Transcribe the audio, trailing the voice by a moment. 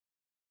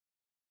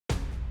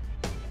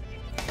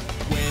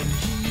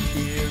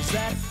sounds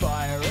that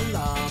fire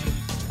alarm.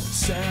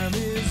 Sam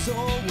is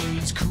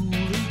always cool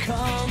and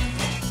calm.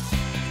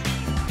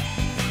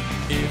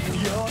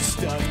 If you're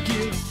stuck,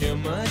 give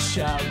him a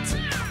shout.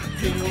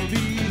 He'll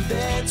be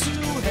there to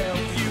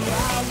help you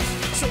out.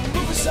 So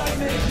move aside,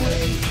 make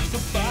way for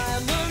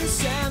Fireman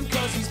Sam,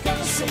 'cause he's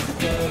gonna save the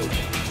day.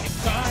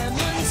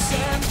 Fireman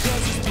Sam,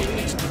 'cause he's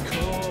brave to the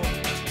core.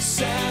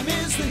 Sam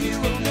is the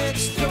hero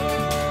next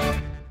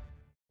door.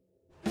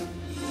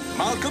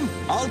 Malcolm,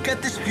 I'll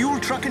get this fuel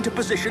truck into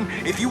position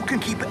if you can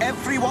keep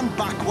everyone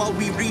back while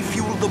we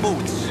refuel the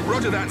boats.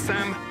 Roger that,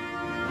 Sam.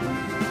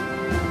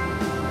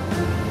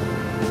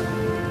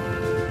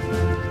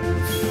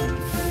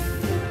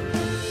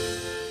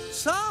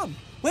 Sam,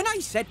 when I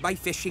said my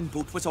fishing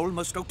boat was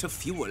almost out of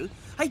fuel,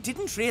 I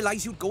didn't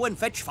realise you'd go and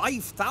fetch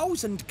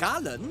 5,000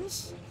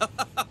 gallons.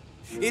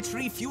 It's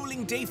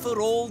refueling day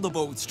for all the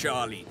boats,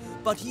 Charlie.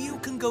 But you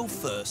can go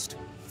first.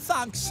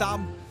 Thanks,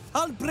 Sam.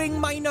 I'll bring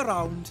mine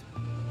around.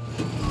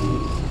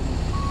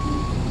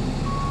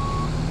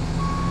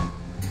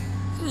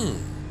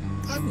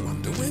 I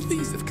wonder where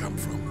these have come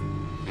from.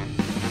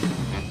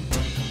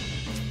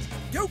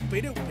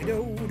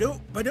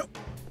 Doop-a-doop-a-doo-doop-a-doo.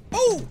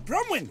 Oh,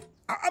 Bronwyn!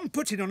 I'm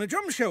putting on a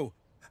drum show.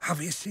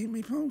 Have you seen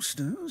me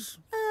posters?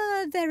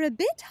 They're a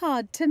bit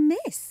hard to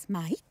miss,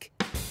 Mike.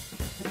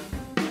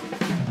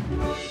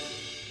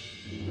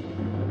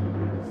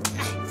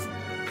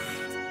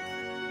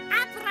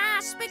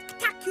 Opera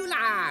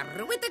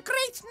spectacular with the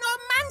great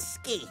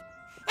Normansky.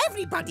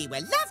 Everybody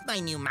will love my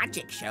new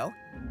magic show.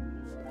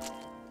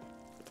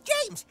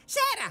 James,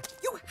 Sarah,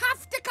 you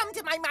have to come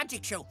to my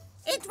magic show.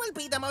 It will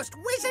be the most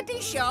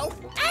wizardy show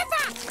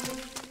ever.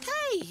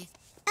 Hey.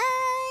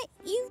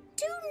 You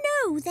do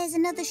know there's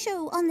another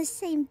show on the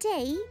same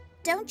day,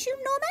 don't you,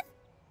 Norman?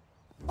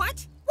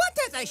 What? What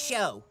other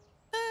show?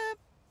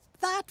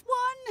 That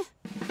one?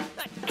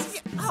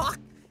 Oh,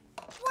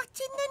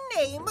 what in the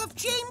name of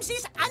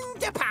James's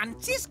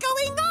underpants is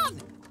going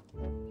on?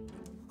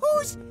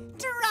 Who's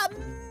drum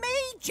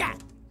major?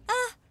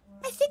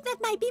 I think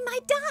that might be my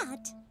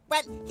dad.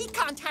 Well, he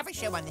can't have a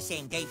show on the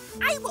same day.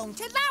 I won't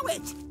allow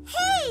it.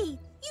 Hey,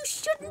 you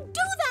shouldn't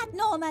do that,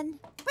 Norman.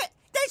 But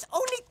there's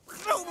only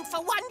room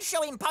for one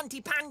show in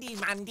Pontypandy,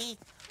 Mandy.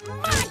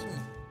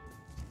 Mine!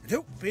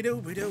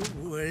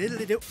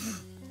 Doop-a-doo-a-doo-a-diddly-doo.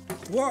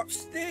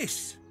 What's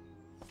this?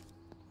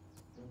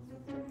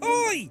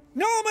 Oi!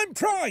 Norman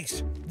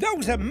Price!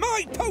 Those are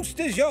my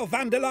posters you're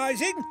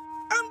vandalising!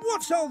 And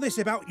what's all this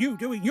about you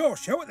doing your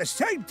show at the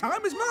same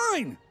time as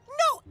mine?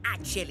 No,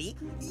 actually,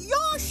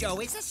 your show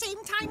is the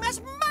same time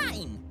as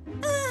mine.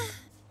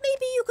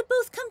 Maybe you could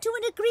both come to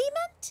an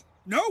agreement?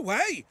 No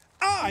way!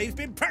 I've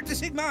been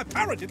practising my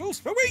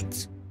paradiddles for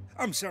weeks.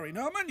 I'm sorry,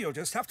 Norman, you'll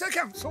just have to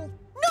cancel.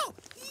 No,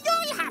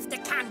 you'll have to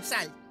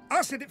cancel.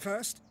 I said it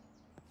first.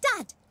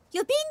 Dad,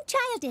 you're being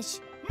childish.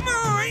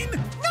 Mine!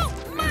 No,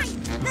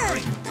 mine!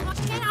 Mine!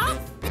 Get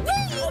off!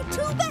 Will you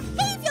two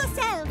behave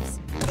yourselves?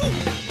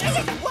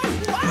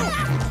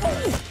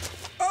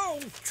 Oh,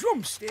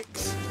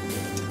 drumsticks!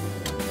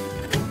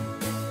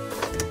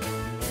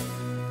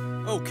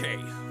 OK,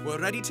 we're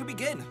ready to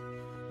begin.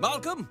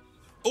 Malcolm?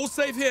 All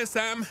safe here,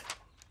 Sam.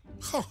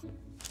 Huh.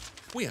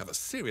 We have a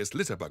serious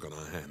litter bug on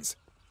our hands.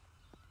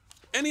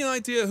 Any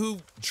idea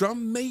who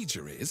drum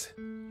major is?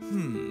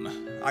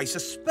 I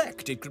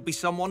suspect it could be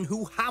someone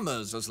who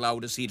hammers as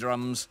loud as he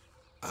drums.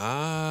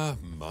 Ah,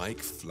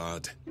 Mike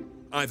Flood.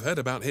 I've heard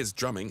about his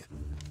drumming.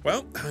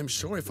 Well, I'm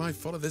sure if I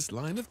follow this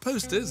line of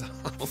posters,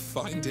 I'll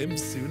find him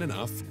soon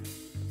enough.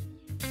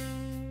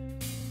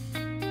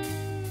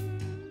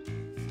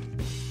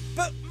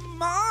 But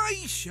my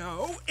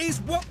show is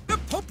what the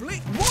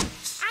public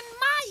wants. And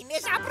mine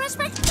is Opera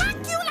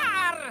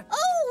Spectacular!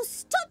 Oh,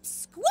 stop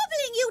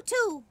squabbling, you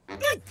two!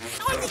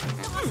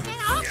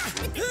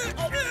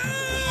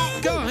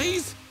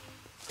 Guys,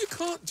 you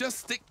can't just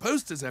stick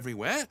posters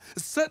everywhere.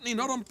 Certainly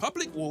not on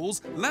public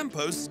walls,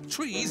 lampposts,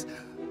 trees,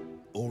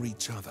 or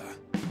each other.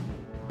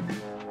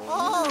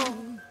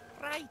 Oh,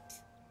 right.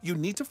 You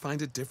need to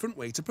find a different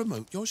way to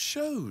promote your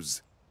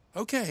shows.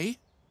 OK?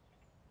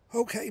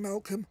 OK,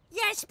 Malcolm.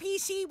 Yes,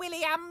 PC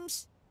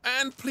Williams.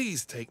 And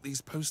please take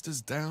these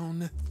posters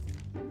down.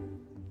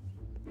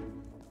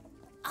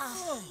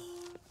 Hey!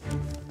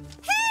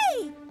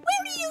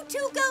 Where are you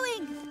two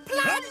going?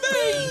 Plan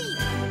B!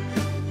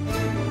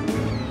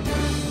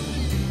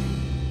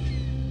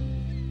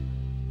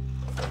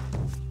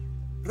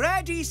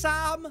 Ready,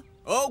 Sam?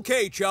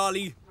 OK,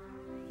 Charlie.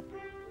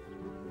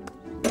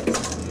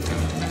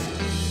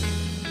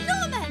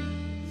 Norman!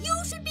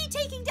 You should be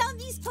taking down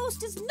these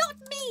posters, not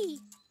me!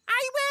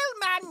 I will,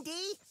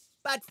 Mandy.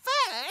 But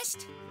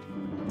first...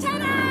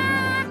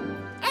 Ta-da!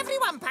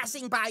 Everyone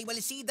passing by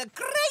will see the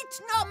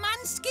great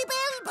Normansky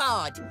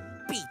Billboard.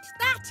 Beat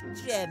that,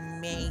 drum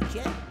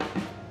major.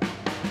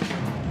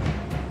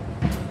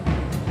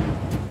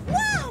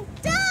 Wow,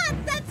 Dad,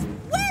 that's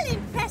well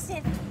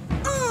impressive!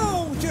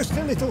 Oh, just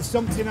a little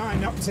something I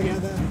knocked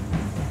together.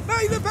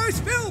 May the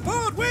best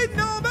billboard win,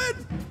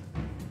 Norman!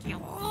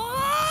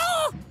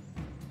 Oh!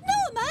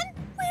 Norman,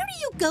 where are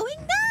you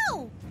going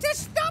now? To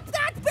stop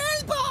that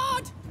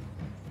billboard!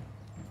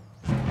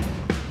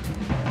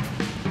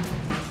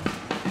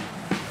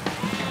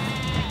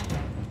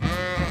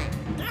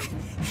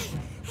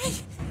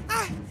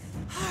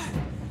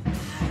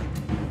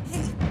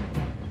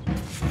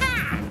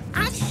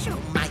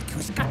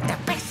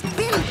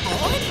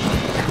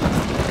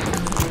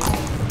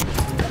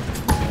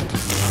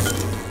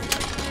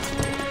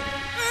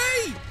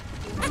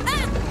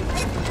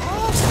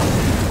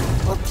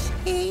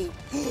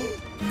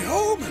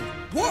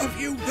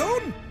 you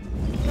done?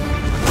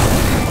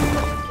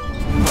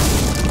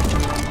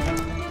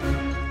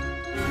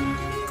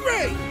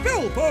 Great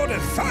billboard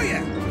of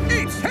fire!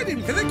 It's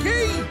heading for the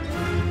key!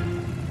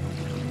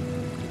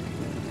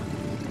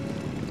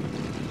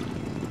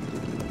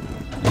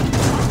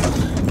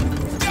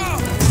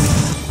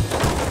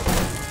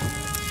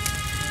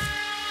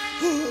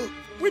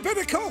 We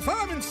better call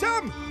Fireman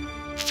Sam!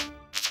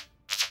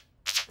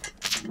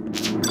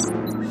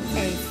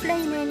 A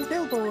flaming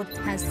billboard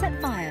has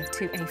set fire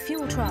to a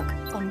fuel truck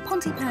on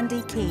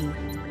Pontypandy Quay.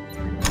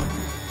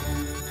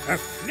 A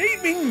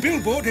flaming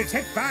billboard has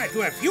set fire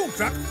to a fuel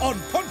truck on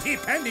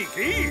Pontypandy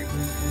Quay.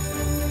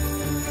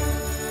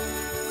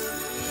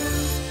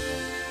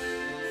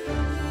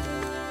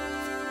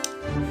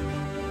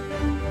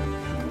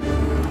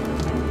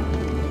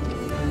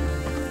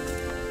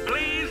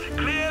 Please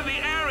clear the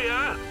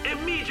area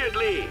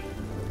immediately.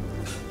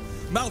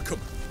 Malcolm,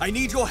 I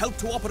need your help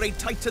to operate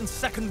Titan's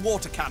second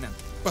water cannon.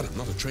 But I'm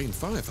not a trained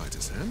firefighter,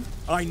 Sam.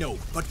 I know,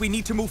 but we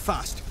need to move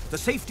fast. The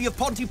safety of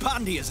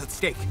Pontypandy is at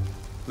stake.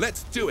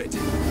 Let's do it.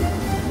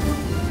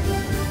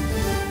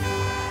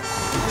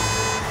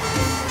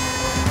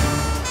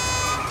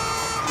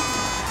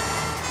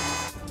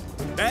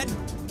 Ben,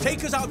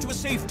 take us out to a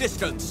safe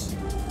distance.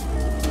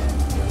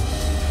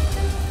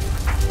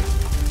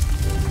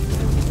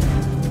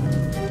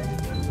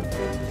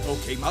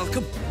 Okay,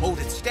 Malcolm, hold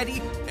it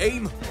steady,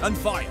 aim, and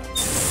fire.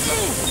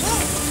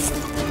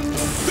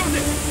 Got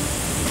it!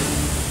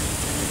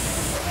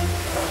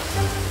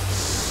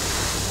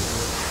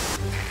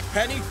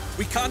 Penny,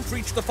 we can't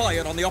reach the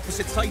fire on the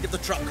opposite side of the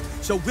truck,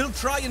 so we'll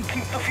try and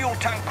keep the fuel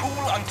tank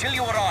cool until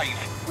you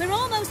arrive. We're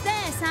almost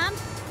there, Sam.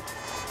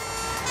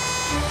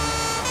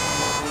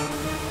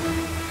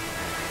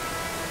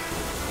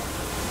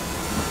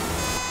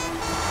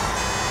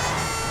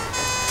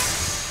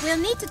 We'll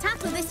need to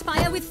tackle this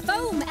fire with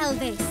foam,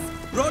 Elvis.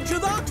 Roger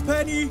that,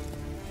 Penny.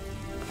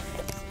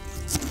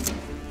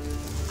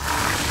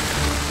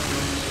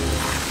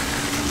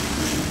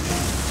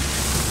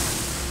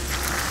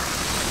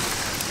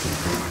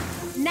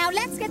 Now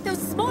let's get those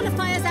smaller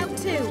fires out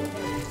too.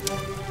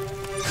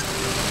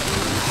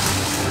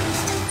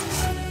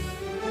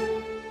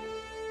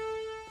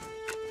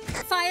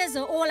 Fires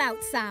are all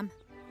out, Sam.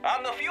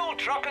 And the fuel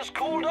truck has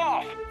cooled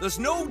off. There's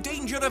no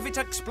danger of it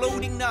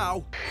exploding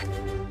now.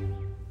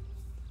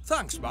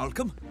 Thanks,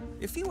 Malcolm.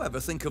 If you ever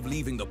think of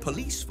leaving the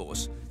police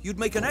force, you'd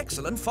make an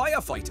excellent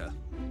firefighter.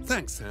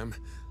 Thanks, Sam.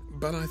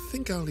 But I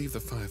think I'll leave the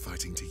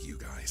firefighting to you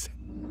guys.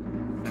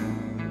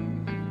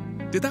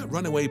 Did that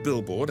runaway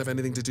billboard have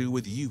anything to do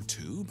with you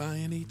two, by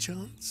any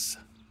chance?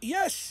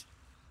 Yes,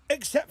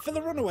 except for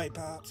the runaway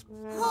part.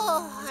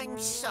 Oh, I'm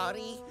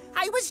sorry.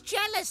 I was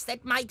jealous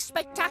that Mike's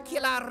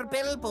spectacular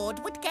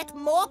billboard would get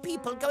more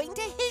people going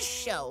to his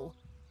show.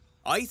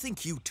 I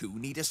think you two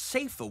need a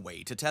safer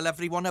way to tell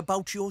everyone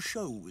about your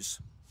shows.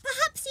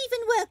 Perhaps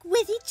even work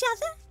with each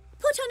other?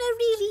 Put on a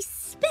really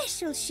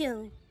special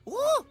show.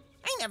 Oh,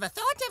 I never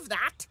thought of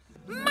that.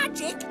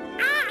 Magic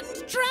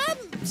and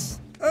drums.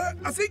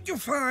 I think you'll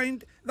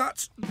find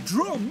that's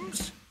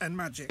drums and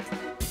magic.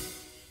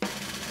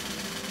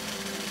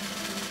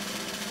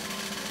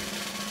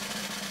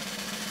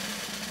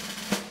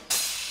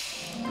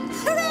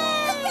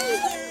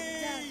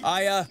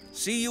 I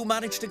see you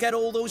managed to get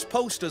all those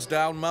posters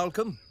down,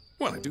 Malcolm.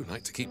 Well, I do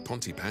like to keep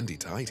Pontypandy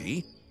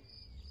tidy.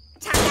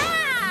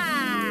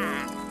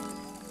 Ta-da!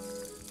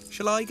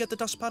 Shall I get the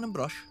dustpan and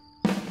brush?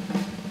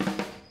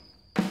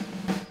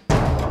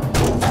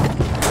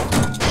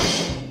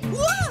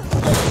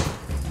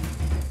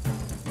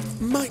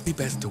 Might be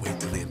best to wait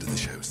till the end of the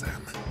show,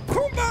 Sam.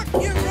 Come back,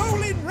 you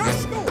rolling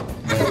rascal!